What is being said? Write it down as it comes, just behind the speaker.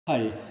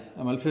Hi,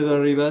 I'm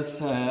Alfredo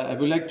Arribas. I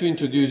would like to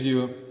introduce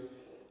you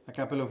a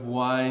couple of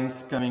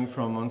wines coming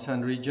from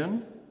Montsant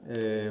region.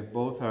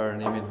 Both are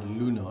named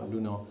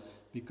Luno,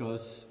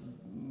 because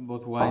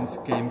both wines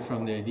came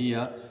from the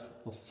idea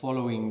of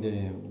following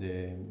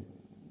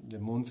the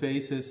moon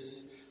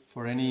phases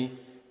for any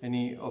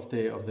of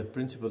the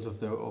principles of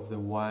the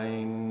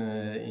wine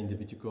in the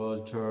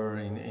viticulture,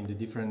 in the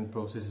different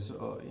processes,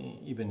 or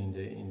even in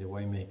the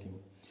winemaking.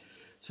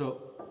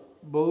 So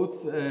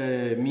both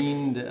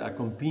mean a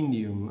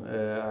compendium,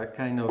 a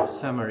kind of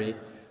summary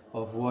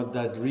of what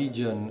that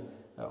region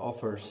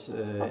offers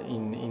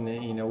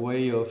in a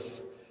way of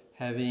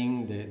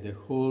having the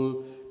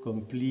whole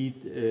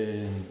complete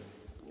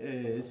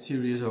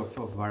series of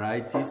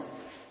varieties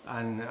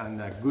and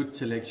a good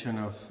selection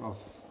of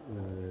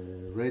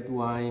red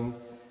wine,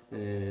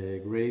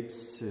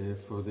 grapes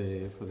for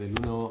the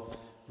Luno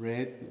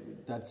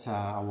Red. That's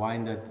a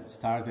wine that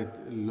started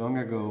long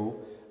ago.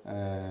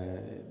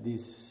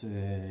 This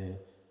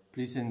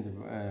present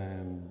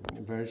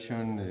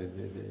version,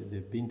 the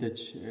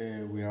vintage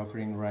we are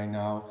offering right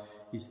now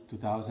is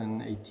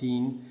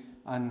 2018,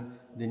 and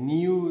the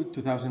new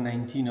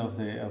 2019 of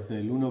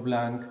the Luno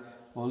Blanc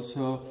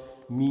also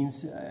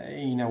means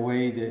in a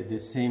way the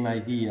same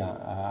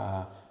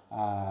idea,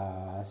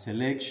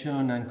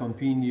 selection and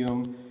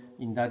compendium,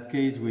 in that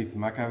case with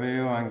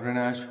Macabeo and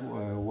Grenache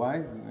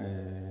white,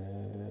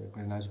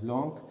 Grenache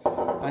Blanc,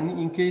 and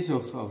in case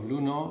of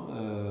Luno,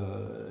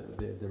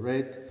 the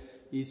red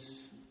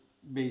is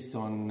based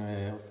on,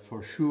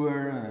 for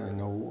sure,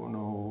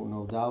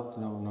 no doubt,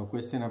 no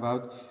question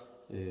about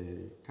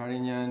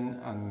Carignan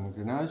and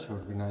Grenache, or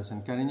Grenache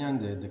and Carignan,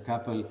 the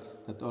couple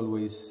that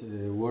always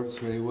works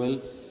very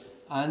well,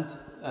 and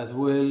as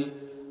well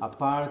a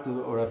part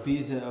or a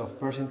piece of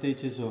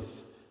percentages of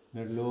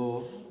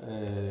Merlot,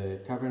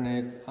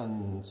 Cabernet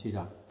and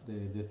Syrah,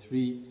 the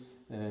three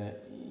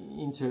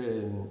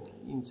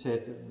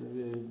inset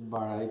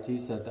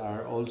varieties that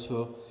are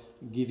also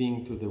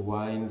giving to the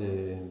wine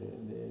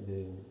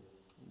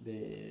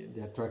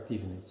the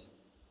attractiveness.